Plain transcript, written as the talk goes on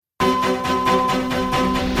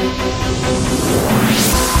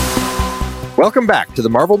Welcome back to the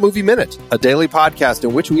Marvel Movie Minute, a daily podcast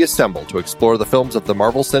in which we assemble to explore the films of the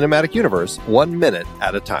Marvel Cinematic Universe 1 minute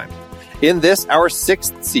at a time. In this, our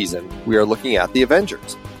 6th season, we are looking at The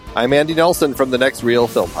Avengers. I'm Andy Nelson from the Next Reel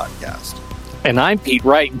Film Podcast. And I'm Pete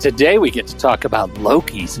Wright, and today we get to talk about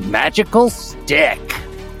Loki's magical stick.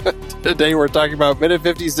 Today we're talking about Minute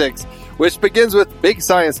 56, which begins with big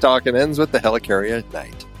science talk and ends with the Helicarrier at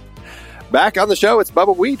night. Back on the show, it's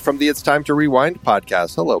Bubba Wheat from the It's Time to Rewind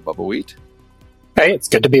podcast. Hello, Bubba Wheat. Hey, it's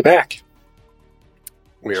good to be back.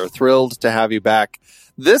 We are thrilled to have you back.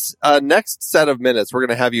 This next set of minutes, we're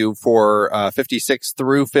going to have you for 56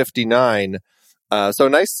 through 59. So a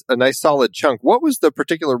nice solid chunk. What was the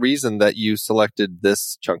particular reason that you selected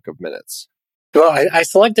this chunk of minutes? Well, I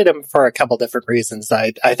selected him for a couple different reasons.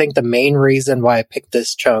 I think the main reason why I picked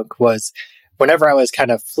this chunk was whenever I was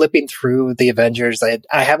kind of flipping through the Avengers, I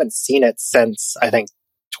haven't seen it since, I think,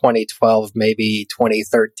 2012, maybe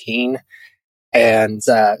 2013. And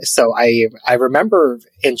so I remember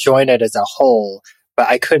enjoying it as a whole, but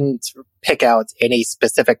I couldn't pick out any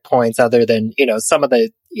specific points other than, some of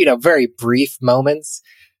the, very brief moments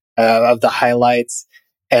of the highlights.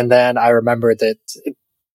 And then I remember that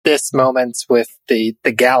this moment with the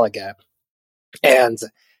Galaga. And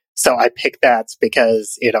so I picked that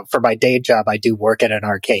because, for my day job, I do work at an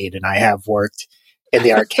arcade, and I have worked in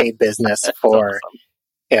the arcade business for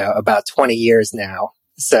about 20 years now.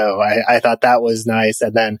 So I thought that was nice.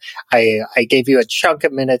 And then I gave you a chunk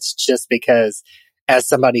of minutes just because as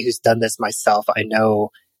somebody who's done this myself, I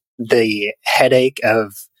know the headache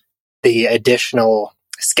of the additional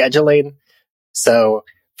scheduling. So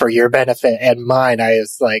for your benefit and mine, I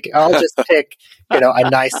was like, I'll just pick, a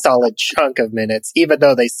nice solid chunk of minutes, even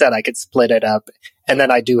though they said I could split it up. And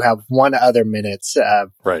then I do have one other minute,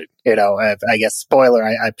 right. I guess spoiler,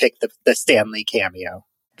 I picked the Stan Lee cameo.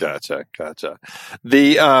 Gotcha.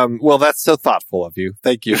 Well, that's so thoughtful of you.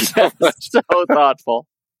 Thank you so much. So thoughtful.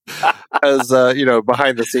 As,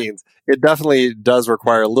 behind the scenes, it definitely does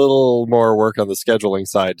require a little more work on the scheduling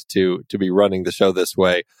side to be running the show this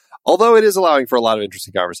way. Although it is allowing for a lot of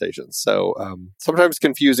interesting conversations. So, sometimes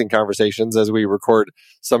confusing conversations as we record,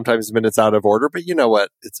 sometimes minutes out of order, but you know what?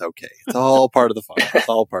 It's okay. It's all part of the fun. It's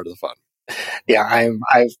all part of the fun. Yeah,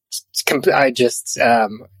 I just,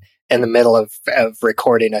 in the middle of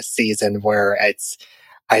recording a season where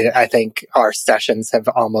I think our sessions have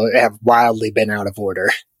wildly been out of order.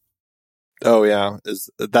 Oh yeah,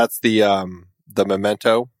 that's the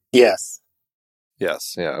Memento? Yes.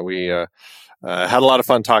 Yeah. We had a lot of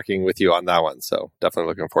fun talking with you on that one, so definitely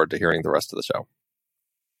looking forward to hearing the rest of the show.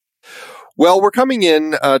 Well, we're coming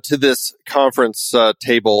in to this conference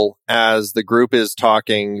table as the group is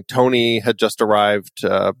talking. Tony had just arrived,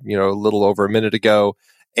 a little over a minute ago.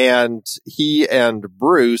 And he and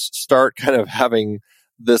Bruce start kind of having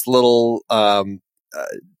this little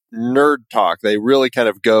nerd talk. They really kind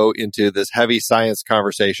of go into this heavy science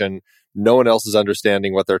conversation. No one else is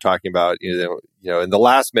understanding what they're talking about. In the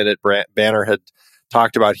last minute, Banner had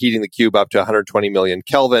talked about heating the cube up to 120 million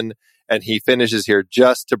Kelvin, and he finishes here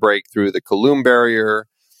just to break through the Coulomb barrier.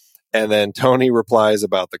 And then Tony replies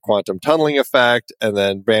about the quantum tunneling effect, and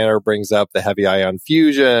then Banner brings up the heavy ion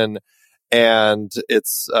fusion. And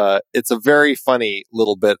it's a very funny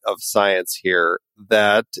little bit of science here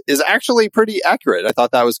that is actually pretty accurate. I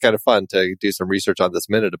thought that was kind of fun to do some research on this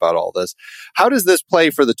minute about all this. How does this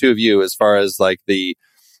play for the two of you as far as like the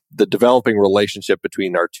developing relationship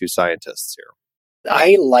between our two scientists here?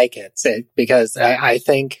 I like it because I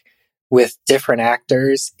think with different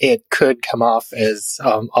actors, it could come off as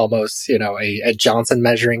almost, a Johnson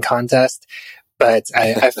measuring contest. But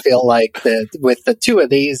I feel like with the two of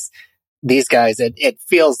these guys, it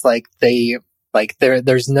feels like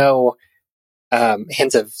there's no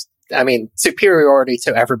hint of, superiority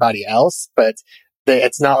to everybody else, but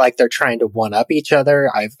it's not like they're trying to one up each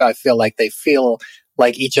other. I feel like they feel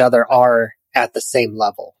like each other are at the same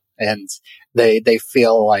level, and they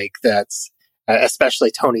feel like that's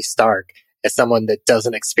especially Tony Stark is someone that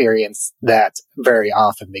doesn't experience that very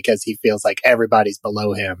often because he feels like everybody's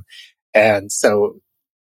below him, and so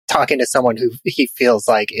talking to someone who he feels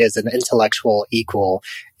like is an intellectual equal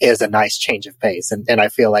is a nice change of pace. And I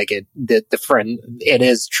feel like it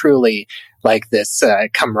is truly like this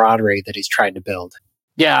camaraderie that he's trying to build.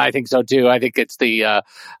 Yeah, I think so too. I think it's the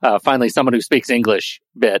finally someone who speaks English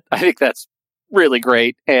bit. I think that's really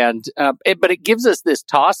great. And but it gives us this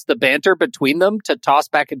toss, the banter between them to toss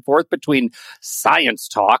back and forth between science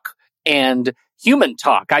talk and human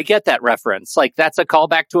talk. I get that reference. Like, that's a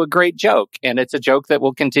callback to a great joke, and it's a joke that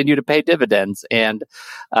will continue to pay dividends. And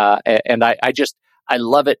I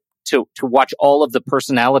love it to watch all of the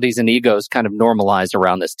personalities and egos kind of normalize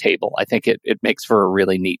around this table. I think it makes for a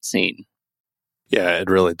really neat scene. Yeah, it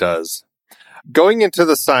really does. Going into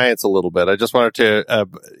the science a little bit, I just wanted to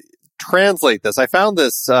translate this. I found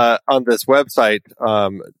this on this website,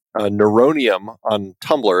 Neuronium on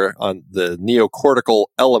Tumblr, on the neocortical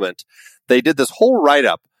element. They did this whole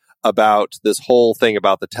write-up about this whole thing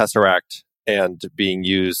about the Tesseract and being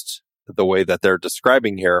used the way that they're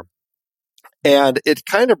describing here. And it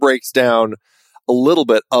kind of breaks down a little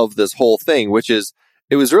bit of this whole thing, which is,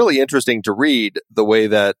 it was really interesting to read the way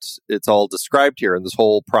that it's all described here in this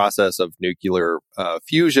whole process of nuclear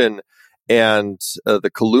fusion and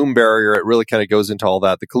the Coulomb barrier. It really kind of goes into all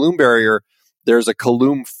that. The Coulomb barrier, there's a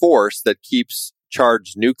Coulomb force that keeps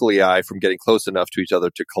charged nuclei from getting close enough to each other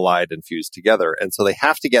to collide and fuse together. And so they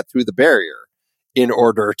have to get through the barrier in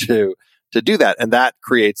order to do that. And that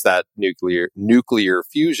creates that nuclear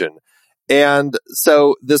fusion. And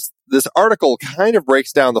so this article kind of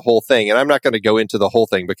breaks down the whole thing, and I'm not going to go into the whole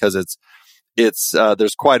thing because it's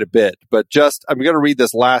there's quite a bit, but just I'm going to read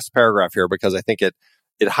this last paragraph here because I think it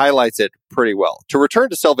highlights it pretty well. To return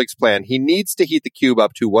to Selvig's plan, he needs to heat the cube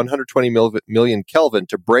up to 120 million Kelvin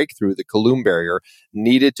to break through the Coulomb barrier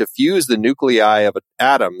needed to fuse the nuclei of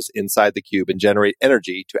atoms inside the cube and generate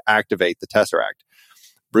energy to activate the Tesseract.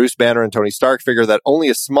 Bruce Banner and Tony Stark figure that only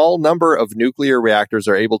a small number of nuclear reactors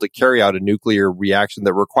are able to carry out a nuclear reaction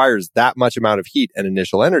that requires that much amount of heat and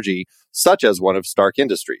initial energy, such as one of Stark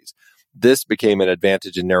Industries. This became an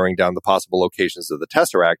advantage in narrowing down the possible locations of the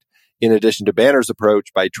Tesseract, in addition to Banner's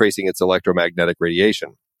approach by tracing its electromagnetic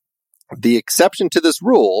radiation. The exception to this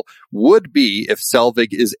rule would be if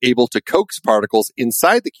Selvig is able to coax particles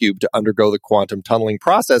inside the cube to undergo the quantum tunneling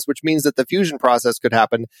process, which means that the fusion process could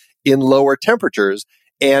happen in lower temperatures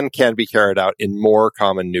and can be carried out in more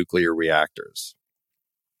common nuclear reactors.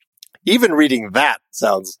 Even reading that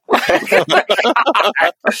sounds...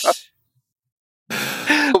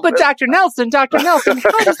 But Dr. Nelson, how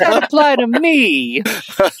does that apply to me?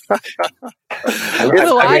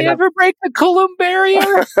 Will I ever break the Coulomb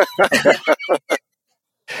barrier?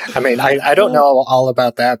 I mean, I don't know all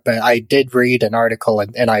about that, but I did read an article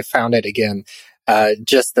and I found it again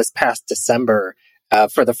just this past December.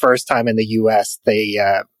 For the first time in the U.S., they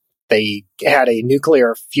had a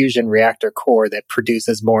nuclear fusion reactor core that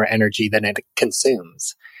produces more energy than it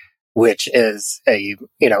consumes, which is a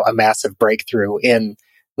massive breakthrough in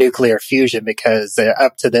nuclear fusion because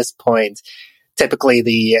up to this point, typically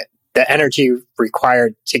the energy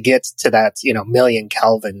required to get to that million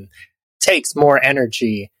Kelvin takes more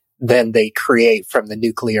energy than they create from the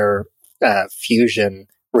nuclear fusion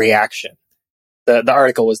reaction. The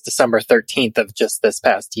article was December 13th of just this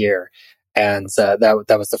past year. And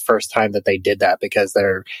that was the first time that they did that because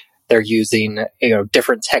they're using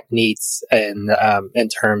different techniques in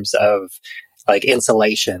terms of like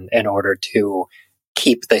insulation in order to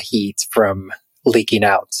keep the heat from leaking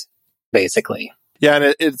out, basically. Yeah,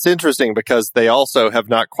 and it's interesting because they also have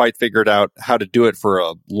not quite figured out how to do it for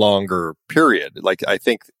a longer period. Like, I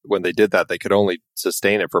think when they did that, they could only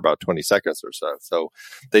sustain it for about 20 seconds or so. So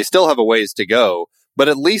they still have a ways to go, but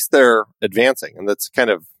at least they're advancing. And that's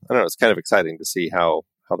kind of, it's kind of exciting to see how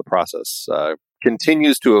the process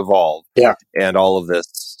continues to evolve. Yeah. And all of this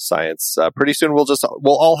science. Pretty soon we'll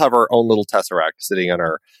all have our own little Tesseract sitting in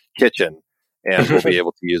our kitchen, and we'll be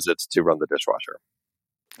able to use it to run the dishwasher.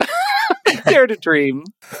 Dare to dream.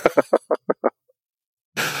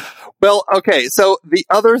 Well, okay. So the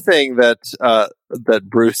other thing that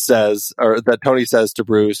Bruce says, or that Tony says to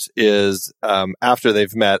Bruce, is after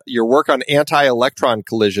they've met, your work on anti-electron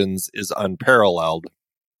collisions is unparalleled,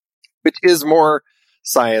 which is more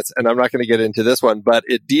science, and I'm not going to get into this one, but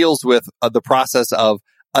it deals with the process of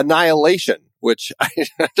annihilation, which I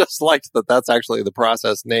just liked that that's actually the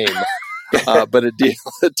process name. But it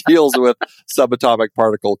deals with subatomic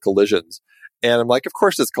particle collisions. And I'm like, of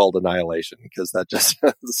course it's called annihilation, because that just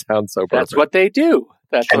sounds so perfect. That's what they do.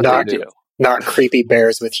 That's what they do. Not creepy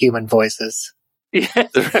bears with human voices. Yeah,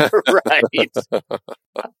 right.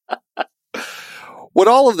 What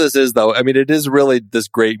all of this is, though, I mean, it is really this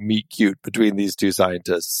great meet cute between these two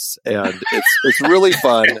scientists, and it's really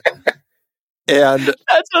fun. And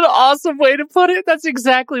that's an awesome way to put it. That's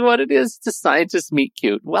exactly what it is to scientists meet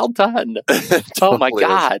cute. Well done. Totally oh my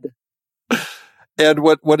God. And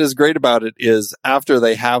what is great about it is after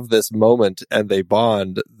they have this moment and they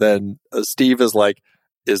bond, then Steve is like,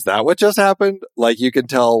 is that what just happened? Like, you can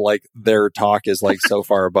tell, like, their talk is like so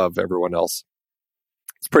far above everyone else.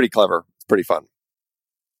 It's pretty clever. It's pretty fun.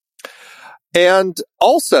 And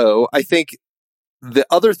also, I think the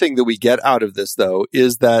other thing that we get out of this, though,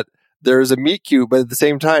 is that there's a meet cute, but at the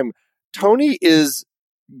same time, Tony is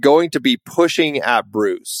going to be pushing at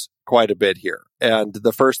Bruce quite a bit here. And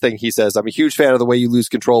the first thing he says, I'm a huge fan of the way you lose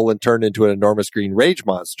control and turn into an enormous green rage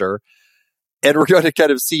monster. And we're going to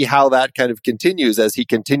kind of see how that kind of continues as he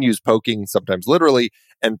continues poking, sometimes literally,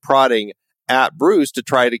 and prodding at Bruce to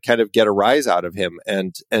try to kind of get a rise out of him.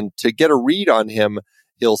 And to get a read on him,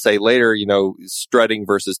 he'll say later, strutting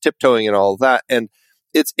versus tiptoeing and all of that. And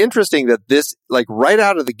it's interesting that this, like right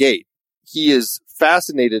out of the gate, he is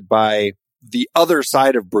fascinated by the other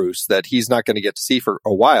side of Bruce that he's not going to get to see for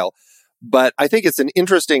a while. But I think it's an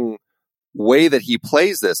interesting way that he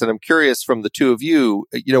plays this. And I'm curious from the two of you,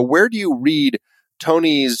 where do you read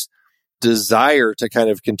Tony's desire to kind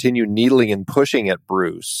of continue needling and pushing at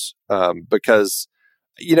Bruce? Because,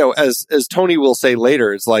 as Tony will say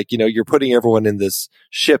later, it's like, you're putting everyone in this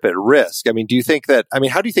ship at risk. I mean,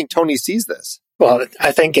 how do you think Tony sees this? Well,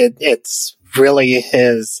 I think it's really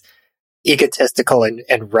his egotistical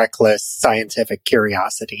and reckless scientific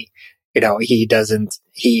curiosity.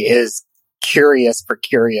 He is curious for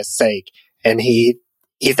curious sake, and he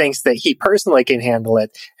thinks that he personally can handle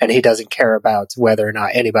it, and he doesn't care about whether or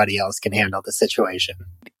not anybody else can handle the situation.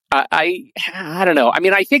 I don't know. I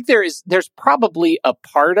mean, I think there's probably a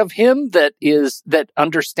part of him that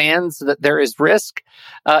understands that there is risk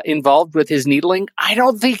involved with his needling. I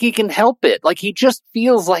don't think he can help it. Like, he just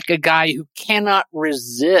feels like a guy who cannot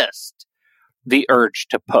resist the urge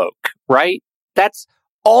to poke, right? That's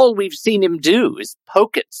all we've seen him do is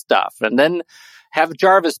poke at stuff and then have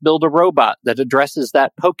Jarvis build a robot that addresses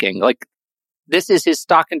that poking. Like, this is his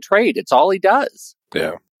stock and trade. It's all he does.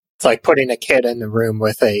 Yeah. It's like putting a kid in the room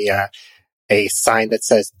with a sign that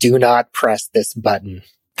says, "Do not press this button."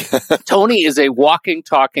 Tony is a walking,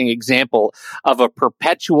 talking example of a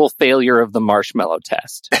perpetual failure of the marshmallow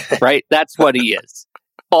test, right? That's what he is.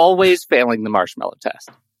 Always failing the marshmallow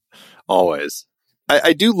test. Always.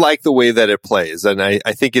 I do like the way that it plays, and I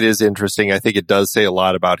think it is interesting. I think it does say a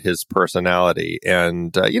lot about his personality,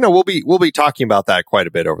 and we'll be talking about that quite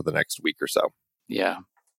a bit over the next week or so. Yeah.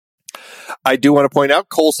 I do want to point out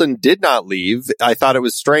Coulson did not leave. I thought it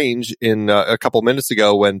was strange in a couple minutes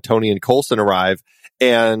ago when Tony and Coulson arrive,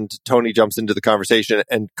 and Tony jumps into the conversation,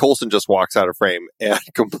 and Coulson just walks out of frame and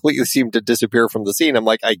completely seemed to disappear from the scene. I'm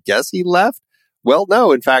like, I guess he left? Well,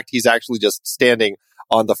 no. In fact, he's actually just standing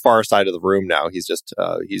on the far side of the room now. He's just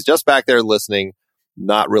back there listening,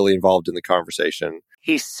 not really involved in the conversation.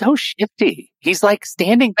 He's so shifty. He's like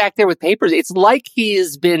standing back there with papers. It's like he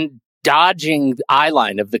has been dodging the eye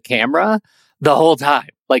line of the camera the whole time.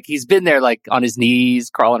 Like, he's been there, like, on his knees,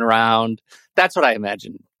 crawling around. That's what I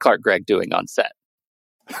imagine Clark Gregg doing on set.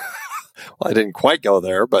 Well, I didn't quite go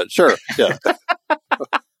there, but sure. Yeah.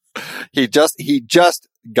 He just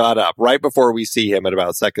got up right before we see him at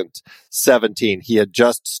about second 17. He had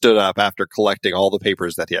just stood up after collecting all the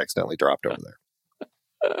papers that he accidentally dropped over there.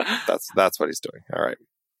 That's what he's doing. All right.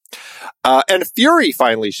 And Fury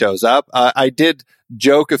finally shows up. I did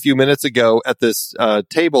joke a few minutes ago at this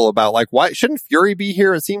table about, like, why shouldn't Fury be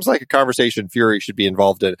here? It seems like a conversation Fury should be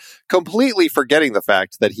involved in, completely forgetting the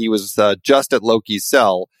fact that he was just at Loki's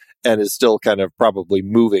cell and is still kind of probably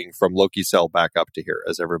moving from Loki's cell back up to here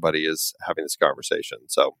as everybody is having this conversation.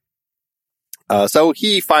 So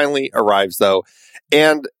he finally arrives, though.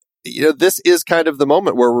 And, this is kind of the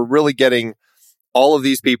moment where we're really getting all of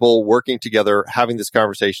these people working together, having this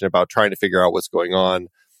conversation about trying to figure out what's going on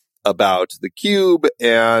about the cube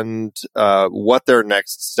and what their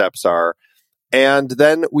next steps are. And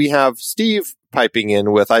then we have Steve piping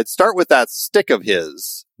in with, I'd start with that stick of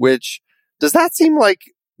his, which, does that seem like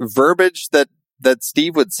verbiage that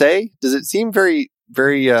Steve would say? Does it seem very,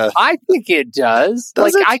 very... I think it does.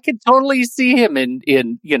 I could totally see him in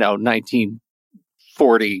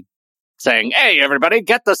 1940 saying, "Hey, everybody,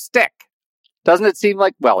 get the stick." Doesn't it seem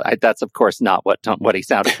like, well, that's of course not what he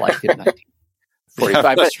sounded like in 1945.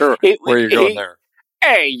 I'm not sure where you're going there.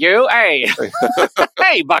 Hey, you, hey.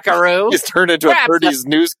 Hey, buckaroo. He's turned into a 30s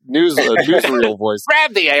newsreel voice.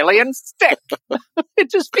 Grab the alien stick. It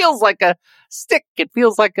just feels like a stick. It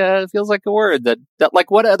feels like a word that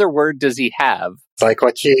like, what other word does he have? It's like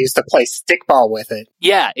what you used to play stickball with it.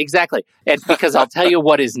 Yeah, exactly. And because I'll tell you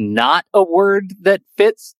what is not a word that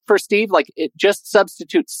fits for Steve, like, it just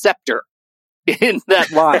substitutes scepter in that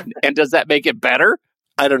line. And does that make it better?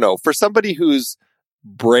 I don't know. For somebody whose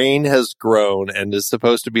brain has grown and is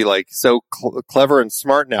supposed to be like so clever and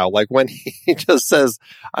smart now, like when he just says,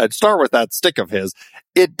 "I'd start with that stick of his,"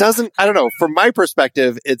 it doesn't, I don't know. From my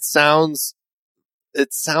perspective, it sounds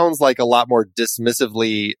like a lot more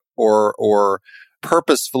dismissively or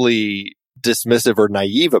purposefully dismissive or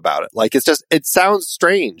naive about it. Like, it sounds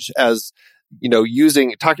strange as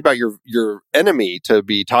talking about your enemy to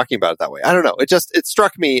be talking about it that way. I don't know. It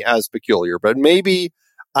struck me as peculiar, but maybe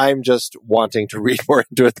I'm just wanting to read more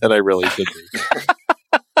into it than I really should be.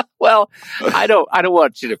 Well, I don't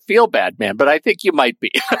want you to feel bad, man, but I think you might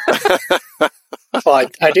be. Well,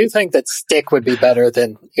 I do think that stick would be better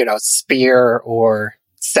than, spear or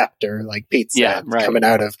scepter, like Pete said, coming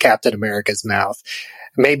out of Captain America's mouth.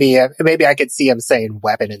 Maybe I could see him saying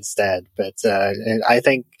weapon instead, but I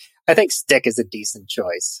think stick is a decent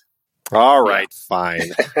choice. All right,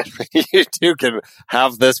 fine. You two can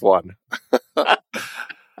have this one.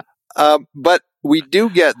 But we do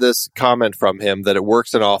get this comment from him that it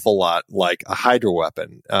works an awful lot like a hydro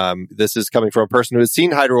weapon. This is coming from a person who has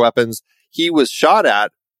seen hydro weapons. He was shot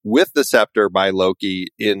at with the scepter by Loki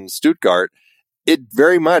in Stuttgart. It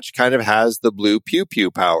very much kind of has the blue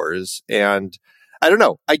pew-pew powers. And I don't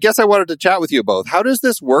know. I guess I wanted to chat with you both. How does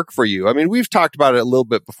this work for you? I mean, we've talked about it a little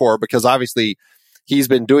bit before because obviously he's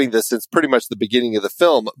been doing this since pretty much the beginning of the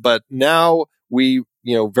film. But now we,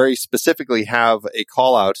 very specifically have a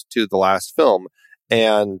call out to the last film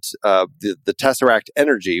and the Tesseract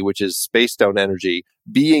energy, which is Space Stone energy,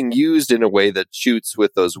 being used in a way that shoots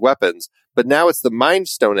with those weapons. But now it's the Mind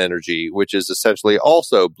Stone energy, which is essentially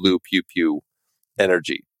also blue pew-pew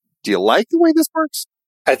energy. Do you like the way this works?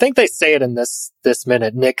 I think they say it in this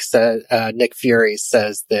minute. Nick Fury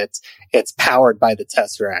says that it's powered by the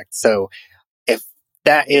Tesseract. So if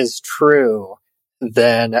that is true,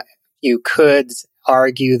 then you could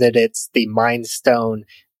argue that it's the Mind Stone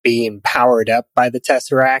being powered up by the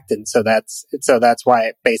Tesseract, and so that's why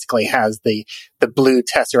it basically has the blue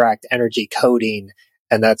Tesseract energy coating,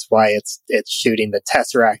 and that's why it's shooting the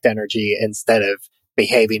Tesseract energy instead of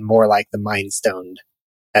behaving more like the Mind Stone.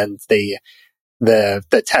 And the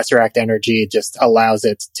Tesseract energy just allows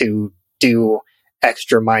it to do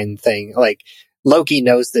extra mind thing. Like Loki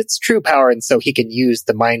knows its true power, and so he can use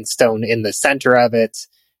the Mind Stone in the center of it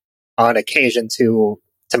on occasion to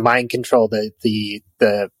mind control the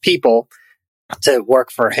people to work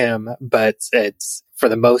for him. But it's, for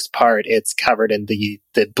the most part, it's covered in the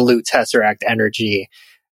blue Tesseract energy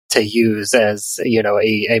to use as,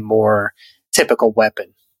 a more typical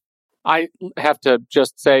weapon. I have to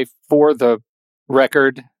just say, for the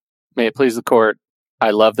record, may it please the court,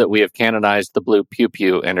 I love that we have canonized the blue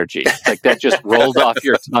pew-pew energy. Like, that just rolled off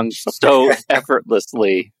your tongue so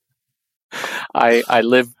effortlessly. I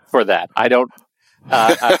live for that. I don't.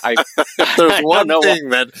 There's one thing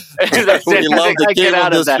that we love to get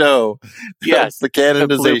on this show. Yes, the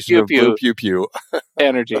canonization of blue pew-pew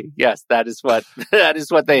energy. Yes, that is what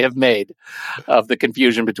they have made of the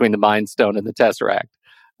confusion between the Mind Stone and the Tesseract.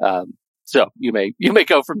 So you may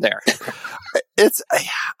go from there. It's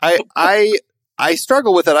I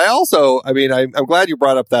struggle with it. I'm glad you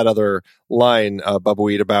brought up that other line, Bubba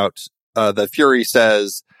Weed, about that Fury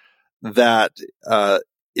says that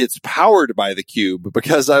it's powered by the cube,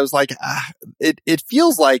 because I was like, it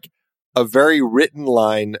feels like a very written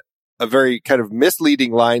line, a very kind of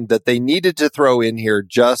misleading line that they needed to throw in here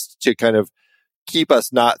just to kind of keep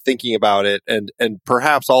us not thinking about it, and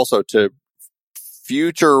perhaps also to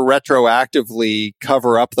future retroactively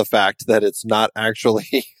cover up the fact that it's not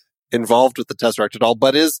actually involved with the Tesseract at all,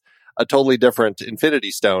 but is a totally different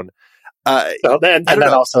Infinity Stone.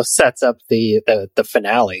 That also sets up the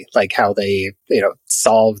finale, like how they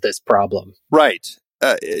solve this problem, right?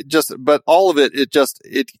 But all of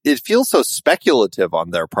it feels so speculative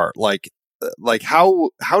on their part. Like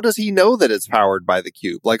how does he know that it's powered by the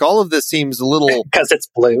cube? Like, all of this seems a little because it's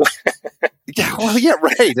blue. yeah,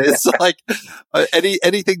 right. It's like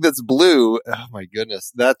anything that's blue. Oh my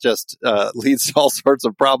goodness, that just leads to all sorts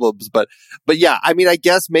of problems. But yeah, I mean, I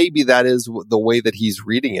guess maybe that is the way that he's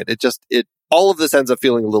reading it. It all of this ends up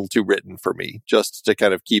feeling a little too written for me, just to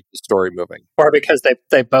kind of keep the story moving. Or because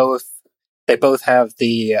they both have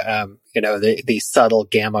the the subtle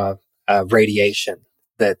gamma radiation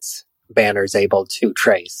that Banner's able to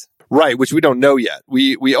trace. Right, which we don't know yet.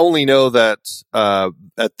 We only know that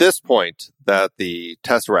at this point that the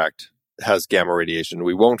Tesseract has gamma radiation.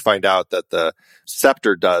 We won't find out that the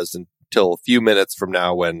Scepter does until a few minutes from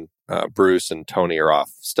now, when Bruce and Tony are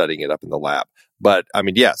off studying it up in the lab. But I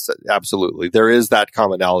mean, yes, absolutely, there is that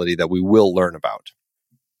commonality that we will learn about.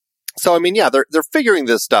 So I mean, yeah, they're figuring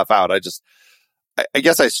this stuff out. I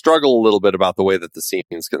guess I struggle a little bit about the way that the scene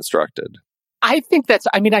is constructed. I think that's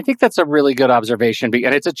a really good observation,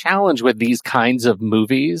 and it's a challenge with these kinds of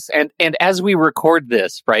movies. And as we record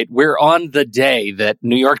this, right, we're on the day that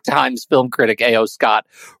New York Times film critic A.O. Scott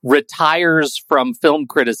retires from film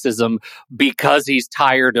criticism because he's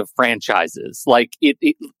tired of franchises. Like it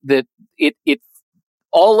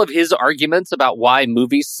all of his arguments about why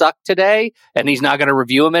movies suck today, and he's not going to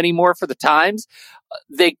review them anymore for the Times,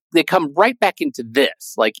 they come right back into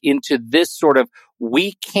this, like into this sort of,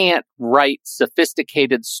 we can't write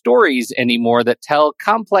sophisticated stories anymore that tell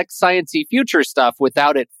complex sciencey future stuff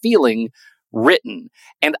without it feeling written.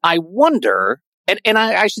 And I wonder, and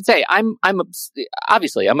I should say, I'm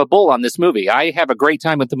obviously I'm a bull on this movie. I have a great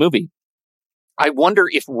time with the movie. I wonder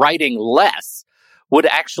if writing less would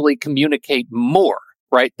actually communicate more.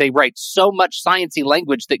 Right? They write so much sciencey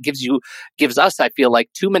language that gives us, I feel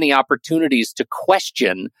like, too many opportunities to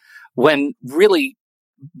question, when really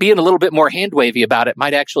being a little bit more hand-wavy about it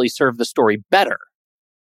might actually serve the story better.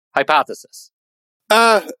 Hypothesis.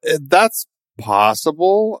 That's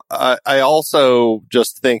possible. I also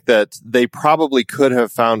just think that they probably could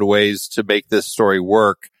have found ways to make this story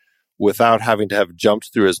work without having to have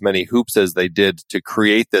jumped through as many hoops as they did to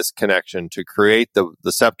create this connection, to create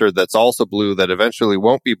the scepter that's also blue that eventually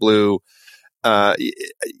won't be blue.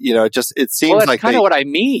 It seems that's like kind of what I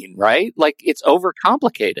mean, right? Like, it's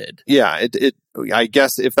overcomplicated. Yeah, I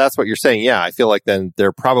guess if that's what you're saying, yeah, I feel like then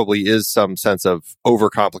there probably is some sense of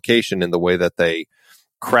overcomplication in the way that they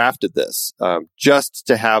crafted this, just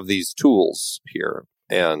to have these tools here.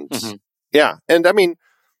 And yeah, and I mean,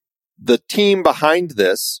 the team behind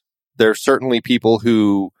this, there's certainly people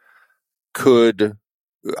who could,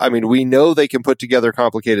 I mean, we know they can put together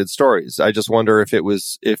complicated stories. I just wonder if it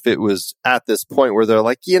was at this point where they're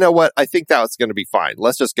like, you know what, I think that's going to be fine.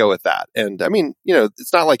 Let's just go with that. And I mean,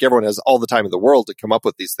 it's not like everyone has all the time in the world to come up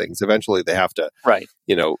with these things. Eventually they have to, right,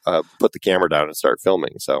 put the camera down and start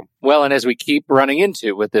filming. So, well, and as we keep running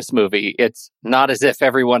into with this movie, it's not as if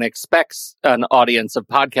everyone expects an audience of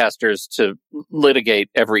podcasters to litigate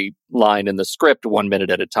every line in the script 1 minute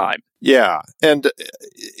at a time. Yeah. And,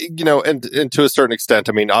 and to a certain extent,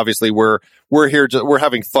 I mean, obviously we're here, we're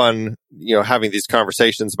having fun, having these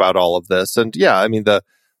conversations about all of this. And yeah, I mean,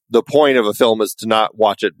 the point of a film is to not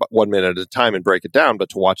watch it 1 minute at a time and break it down, but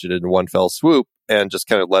to watch it in one fell swoop and just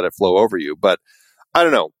kind of let it flow over you. But I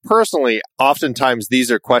don't know. Personally, oftentimes these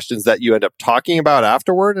are questions that you end up talking about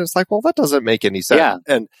afterward. And it's like, well, that doesn't make any sense.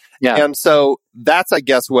 Yeah. And so that's, I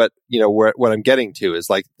guess, what I'm getting to is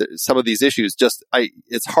like some of these issues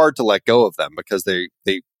it's hard to let go of them because they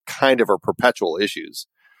kind of are perpetual issues.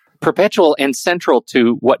 Perpetual and central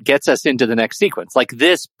to what gets us into the next sequence. Like,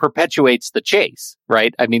 this perpetuates the chase,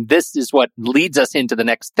 right? I mean, this is what leads us into the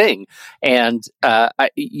next thing. And,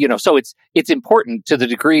 so it's important to the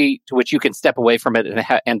degree to which you can step away from it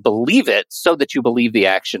and believe it so that you believe the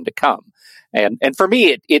action to come. And for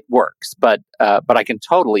me, it works, but I can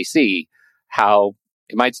totally see how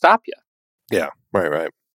it might stop you. Yeah,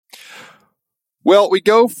 right. Well, we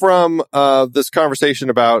go from this conversation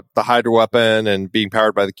about the Hydra weapon and being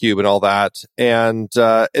powered by the cube and all that, and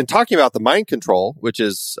talking about the mind control, which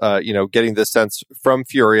is getting this sense from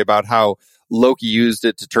Fury about how Loki used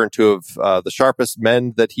it to turn two of the sharpest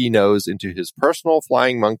men that he knows into his personal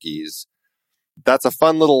flying monkeys. That's a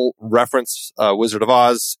fun little reference, Wizard of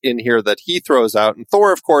Oz, in here that he throws out, and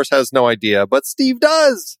Thor, of course, has no idea, but Steve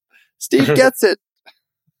does. Steve gets it.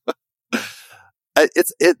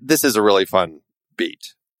 This is a really fun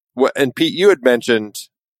beat. And Pete, you had mentioned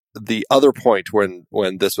the other point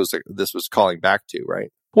when this was calling back to,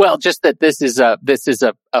 right? Well, just that this is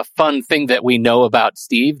a fun thing that we know about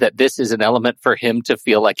Steve, that this is an element for him to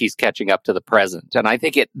feel like he's catching up to the present. And I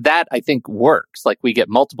think that works. Like, we get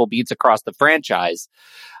multiple beats across the franchise,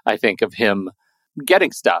 I think, of him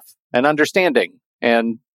getting stuff and understanding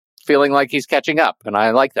and feeling like he's catching up. And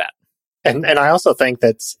I like that. And I also think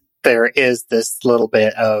that there is this little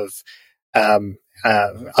bit of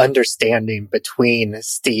understanding between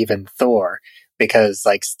Steve and Thor, because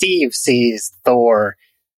like Steve sees Thor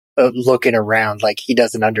looking around like he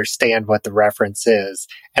doesn't understand what the reference is.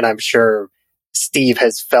 And I'm sure Steve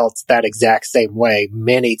has felt that exact same way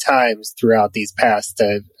many times throughout these past,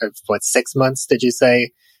 6 months, did you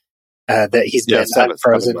say? That he's been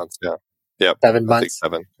unfrozen? 7 months, yeah. Yep. 7 months?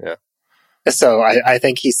 7, yeah. So I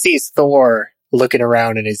think he sees Thor looking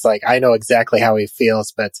around and he's like, I know exactly how he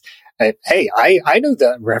feels, but hey, I know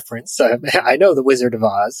the reference. I know the Wizard of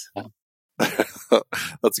Oz.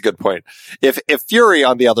 That's a good point. If Fury,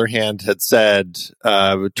 on the other hand, had said,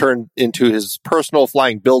 turn into his personal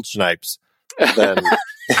flying bilge snipes, then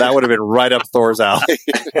that would have been right up Thor's alley.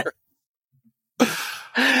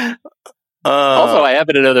 Also, I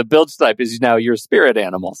happen to know that bilge snipe is now your spirit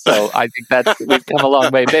animal. So I think we've come a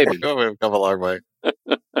long way, baby. We've come a long way.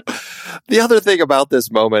 The other thing about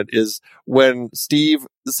this moment is when Steve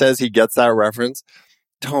says he gets that reference,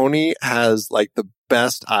 Tony has like the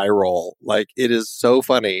best eye roll. Like, it is so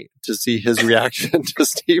funny to see his reaction to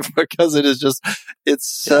Steve, because it is just, it's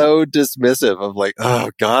so dismissive of like,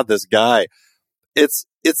 oh God, this guy. It's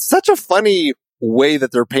such a funny way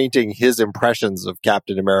that they're painting his impressions of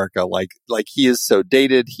Captain America. Like he is so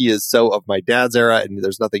dated. He is so of my dad's era, and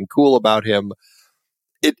there's nothing cool about him.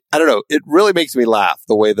 I don't know. It really makes me laugh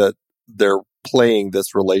the way that they're playing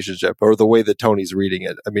this relationship, or the way that Tony's reading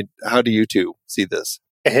it. I mean, how do you two see this?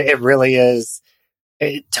 It really is.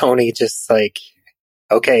 Tony just like,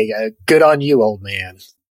 okay, good on you, old man.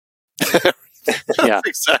 Yeah,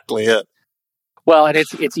 exactly it. Well, and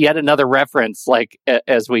it's yet another reference, like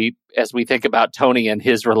as we think about Tony and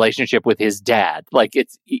his relationship with his dad. Like,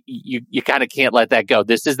 it's you kind of can't let that go.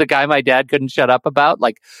 This is the guy my dad couldn't shut up about.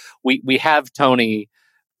 Like, we have Tony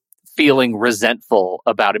feeling resentful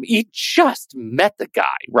about him. He just met the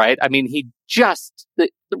guy, right? I mean, he just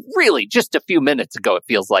really just a few minutes ago, it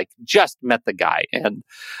feels like, just met the guy, and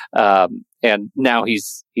now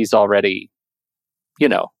he's already,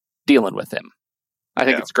 dealing with him. I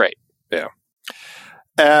think it's great. Yeah.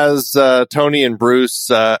 As Tony and Bruce,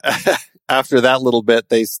 after that little bit,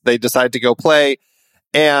 they decide to go play,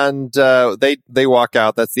 and they walk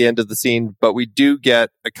out. That's the end of the scene. But we do get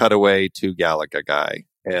a cutaway to Galaga Guy,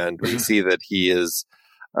 and we see that he is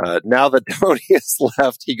now that Tony is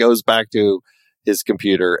left, he goes back to his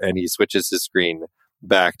computer and he switches his screen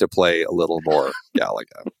back to play a little more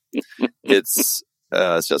Galaga. It's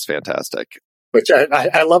just fantastic. Which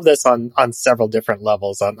I love this on several different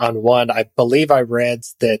levels. On one, I believe I read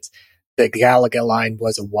that the Galaga line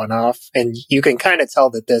was a one-off, and you can kind of tell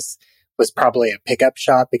that this was probably a pickup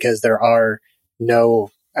shot because there are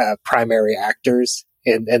no primary actors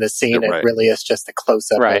in the scene. Right. It really is just a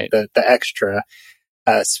close-up of the extra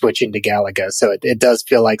switching to Galaga. So it does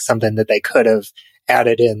feel like something that they could have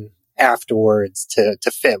added in afterwards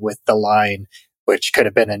to fit with the line, which could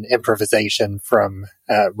have been an improvisation from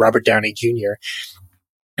Robert Downey Jr.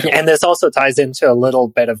 And this also ties into a little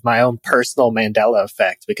bit of my own personal Mandela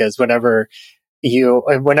effect, because whenever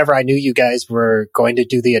I knew you guys were going to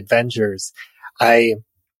do the Avengers, I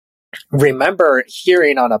remember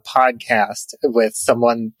hearing on a podcast with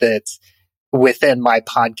someone that's within my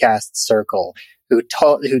podcast circle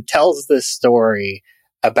who tells this story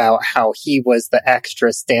about how he was the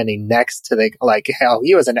extra standing next to how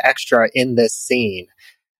he was an extra in this scene,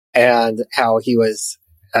 and how he was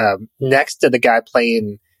next to the guy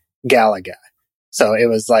playing Galaga. So it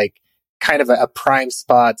was like kind of a prime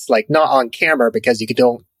spot, like not on camera because you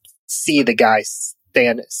don't see the guy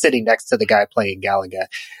sitting next to the guy playing Galaga,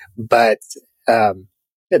 but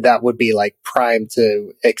that would be like prime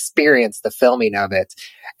to experience the filming of it.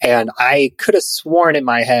 And I could have sworn in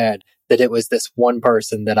my head that it was this one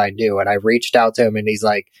person that I knew. And I reached out to him, and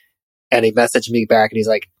he messaged me back, and he's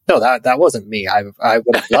like, no, that wasn't me. I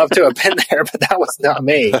would have loved to have been there, but that was not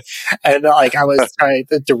me. And like, I was trying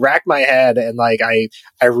to rack my head, and like,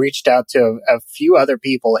 I reached out to a few other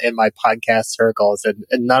people in my podcast circles, and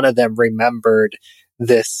none of them remembered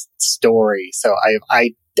this story. So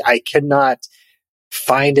I could not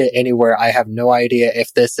find it anywhere. I have no idea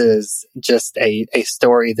if this is just a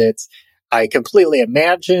story that's I completely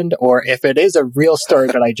imagined, or if it is a real story,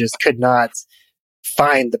 but I just could not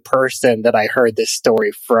find the person that I heard this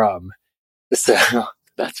story from. So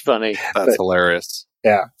that's funny. That's hilarious.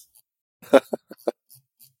 Yeah.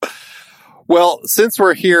 Well, since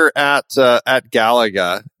we're here at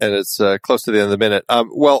Galaga, and it's close to the end of the minute,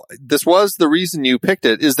 this was the reason you picked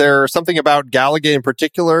it. Is there something about Galaga in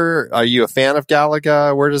particular? Are you a fan of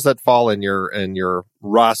Galaga? Where does that fall in your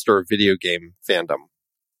roster of video game fandom?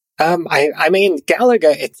 I mean,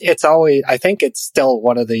 Galaga, it's always, I think it's still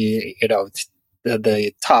one of the,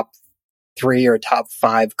 the top 3 or top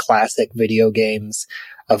 5 classic video games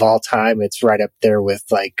of all time. It's right up there with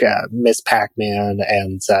like, Miss Pac-Man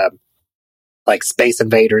and, like Space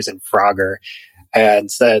Invaders and Frogger. And,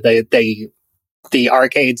 the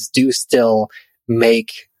arcades do still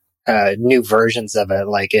make, new versions of it.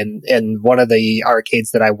 Like in one of the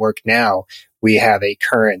arcades that I work now, we have a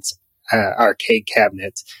current, arcade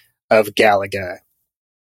cabinet of Galaga,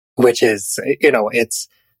 which is, it's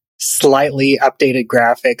slightly updated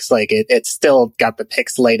graphics. Like it's still got the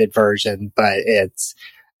pixelated version, but it's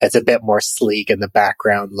a bit more sleek, and the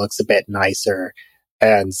background looks a bit nicer.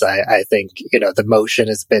 And I think, the motion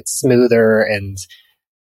is a bit smoother, and,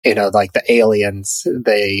 like the aliens,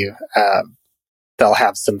 they'll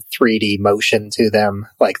have some 3D motion to them.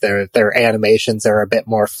 Like their animations are a bit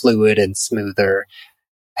more fluid and smoother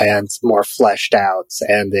and more fleshed out,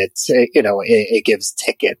 and it's it gives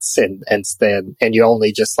tickets and you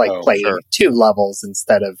only just play 2 levels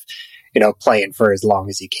instead of playing for as long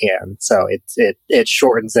as you can. So it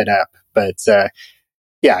shortens it up. But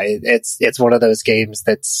it's one of those games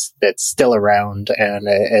that's still around, and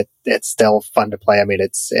it's still fun to play. I mean,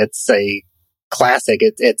 it's a classic.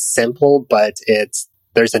 It's simple, but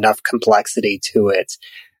there's enough complexity to it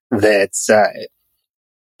that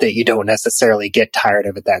you don't necessarily get tired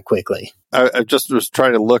of it that quickly. I just was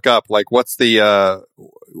trying to look up, like, what's the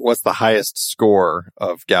highest score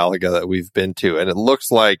of Galaga that we've been to, and it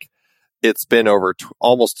looks like it's been over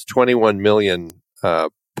almost 21 million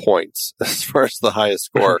points as far as the highest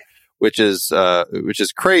score, which is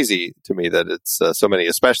crazy to me that it's so many,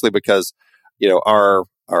 especially because our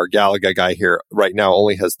Galaga guy here right now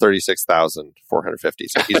only has 36,450,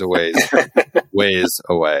 so he's a ways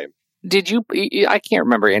away. Did you? I can't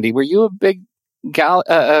remember, Andy. Were you a big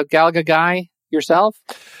Galaga guy yourself?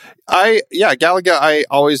 Galaga I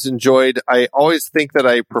always enjoyed. I always think that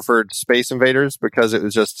I preferred Space Invaders because it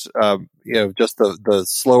was just just the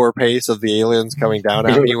slower pace of the aliens coming down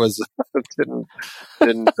at me was didn't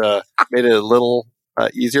made it a little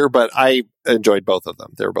easier, but I enjoyed both of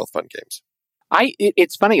them. They were both fun games.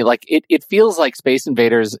 It's funny, like it feels like Space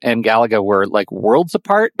Invaders and Galaga were like worlds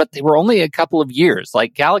apart, but they were only a couple of years.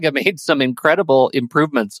 Like Galaga made some incredible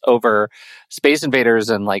improvements over Space Invaders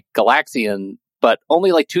and like Galaxian, but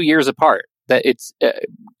only like 2 years apart. That it's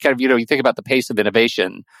kind of, you think about the pace of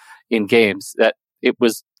innovation in games, that it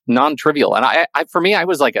was non-trivial. And I for me, I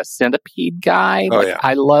was like a Centipede guy.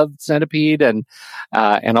 I loved Centipede, and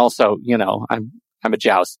also, I'm a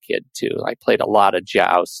Joust kid too. I played a lot of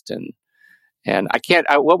Joust, and I can't.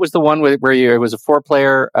 What was the one where it was a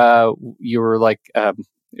 4-player? You were like, it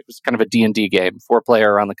was kind of a D&D game,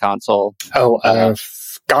 4-player on the console.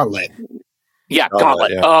 Gauntlet. Yeah,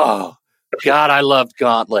 Gauntlet. Yeah. Oh God, I loved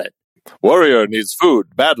Gauntlet. Warrior needs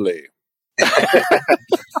food badly.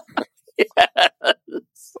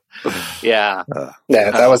 Yes. Yeah.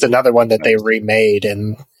 That was another one that they remade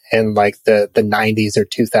in like the 90s or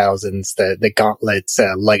 2000s. The Gauntlet's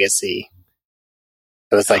Legacy.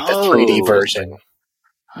 It was like the 3D version.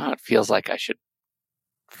 Oh, it feels like I should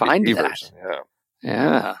find that. Version,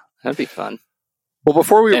 yeah, that'd be fun. Well,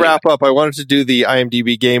 before we wrap up, I wanted to do the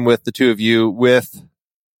IMDb game with the two of you, with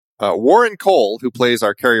Warren Cole, who plays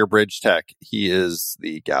our carrier bridge tech. He is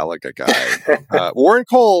the Galaga guy. Warren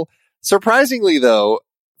Cole, surprisingly though,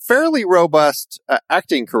 fairly robust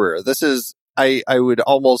acting career. This is, I would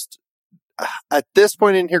almost, at this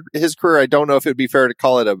point in his career, I don't know if it would be fair to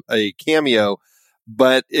call it a cameo,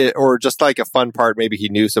 but or just like a fun part. Maybe he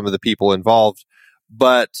knew some of the people involved,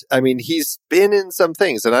 but I mean, he's been in some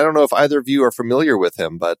things, and I don't know if either of you are familiar with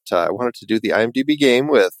him, but I wanted to do the IMDb game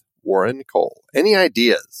with Warren Cole. Any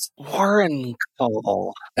ideas? Warren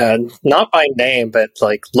Cole. Not by name, but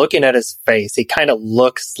like looking at his face, he kind of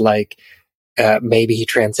looks like maybe he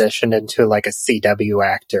transitioned into like a CW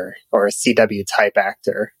actor or a CW type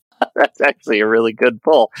actor. That's actually a really good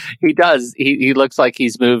pull. He does. He looks like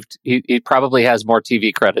he's moved. He probably has more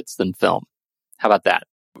TV credits than film. How about that?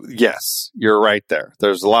 Yes, you're right there.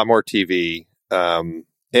 There's a lot more TV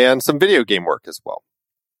and some video game work as well.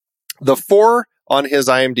 The 4 on his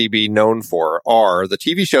IMDb known for are the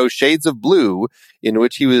TV show Shades of Blue, in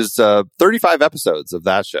which he was 35 episodes of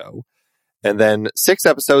that show. And then 6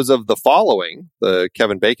 episodes of The Following, the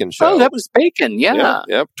Kevin Bacon show. Oh, that was Bacon, yeah.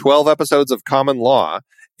 Yep. 12 episodes of Common Law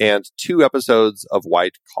and 2 episodes of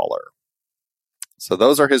White Collar. So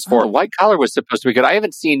those are his 4. White Collar was supposed to be good. I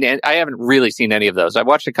haven't really seen any of those. I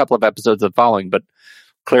watched a couple of episodes of The Following, but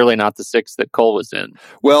clearly not the 6 that Cole was in.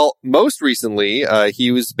 Well, most recently,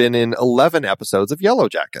 he's been in 11 episodes of Yellow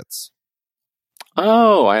Jackets.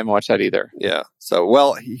 Oh, I haven't watched that either. Yeah. So,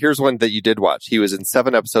 well, here's one that you did watch. He was in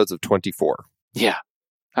 7 episodes of 24. Yeah.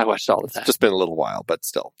 I watched all of that. It's just been a little while, but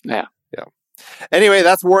still. Yeah. Anyway,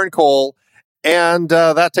 that's Warren Cole. And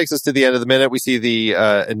that takes us to the end of the minute. We see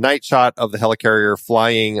the night shot of the helicarrier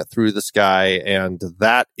flying through the sky, and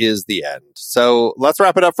that is the end. So let's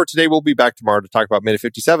wrap it up for today. We'll be back tomorrow to talk about Minute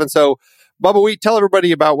 57. So, Bubba Wheat, tell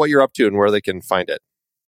everybody about what you're up to and where they can find it.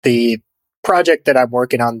 The project that I'm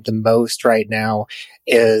working on the most right now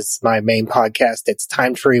is my main podcast. It's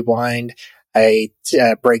Time to Rewind. I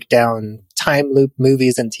break down time loop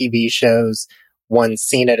movies and TV shows, one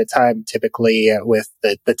scene at a time. Typically, with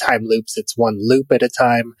the time loops, it's one loop at a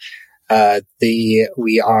time. I believe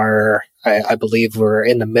we're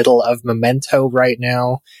in the middle of Memento right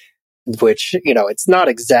now, which, it's not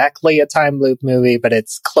exactly a time loop movie, but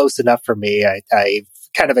it's close enough for me. I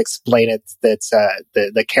kind of explain it that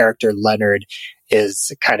the character Leonard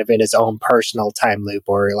is kind of in his own personal time loop,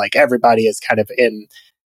 or like everybody is kind of in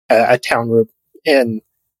a time loop in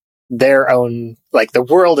their own, like the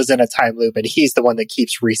world is in a time loop and he's the one that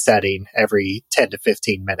keeps resetting every 10 to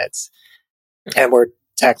 15 minutes. And we're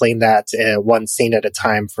tackling that one scene at a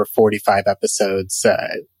time for 45 episodes.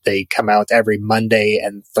 They come out every Monday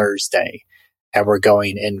and Thursday, and we're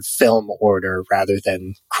going in film order rather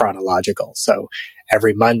than chronological. So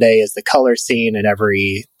every Monday is the color scene and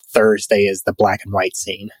every Thursday is the black and white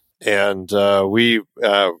scene. And we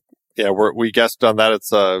guessed on that.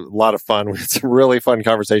 It's a lot of fun. We had some really fun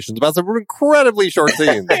conversations about some incredibly short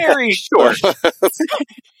scenes. Very short.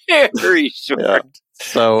 Very short. Yeah.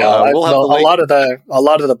 So we'll have a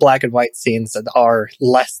lot of the black and white scenes are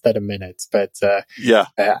less than a minute, but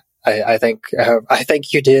I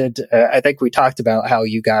think you did. I think we talked about how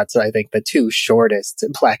you got, the two shortest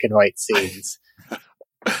black and white scenes.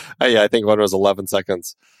 I think one was 11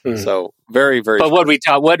 seconds. So very, very. But what did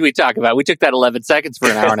we talk about? We took that 11 seconds for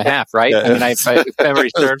an hour and a half, right? Yeah. I mean, if memory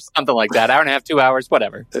serves, something like that. Hour and a half, 2 hours,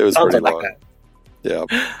 whatever. It was something pretty long. Like that. Yeah.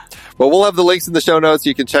 Well, we'll have the links in the show notes.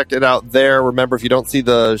 You can check it out there. Remember, if you don't see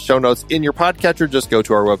the show notes in your podcatcher, just go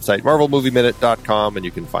to our website, marvelmovieminute.com, and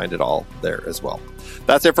you can find it all there as well.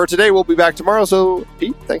 That's it for today. We'll be back tomorrow. So,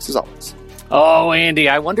 Pete, thanks as always. Oh, Andy,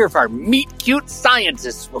 I wonder if our meet-cute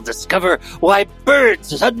scientists will discover why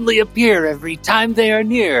birds suddenly appear every time they are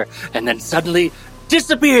near, and then suddenly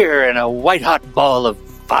disappear in a white-hot ball of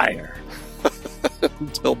fire.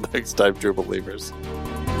 Until next time, true believers.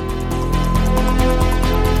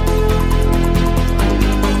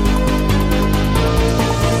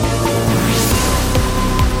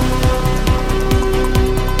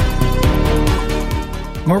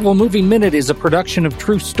 Marvel Movie Minute is a production of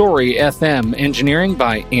True Story FM, engineering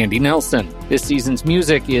by Andy Nelson. This season's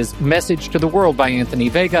music is Message to the World by Anthony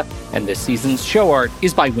Vega, and this season's show art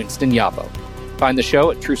is by Winston Yavo. Find the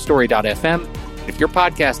show at truestory.fm. If your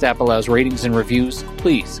podcast app allows ratings and reviews,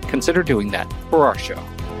 please consider doing that for our show.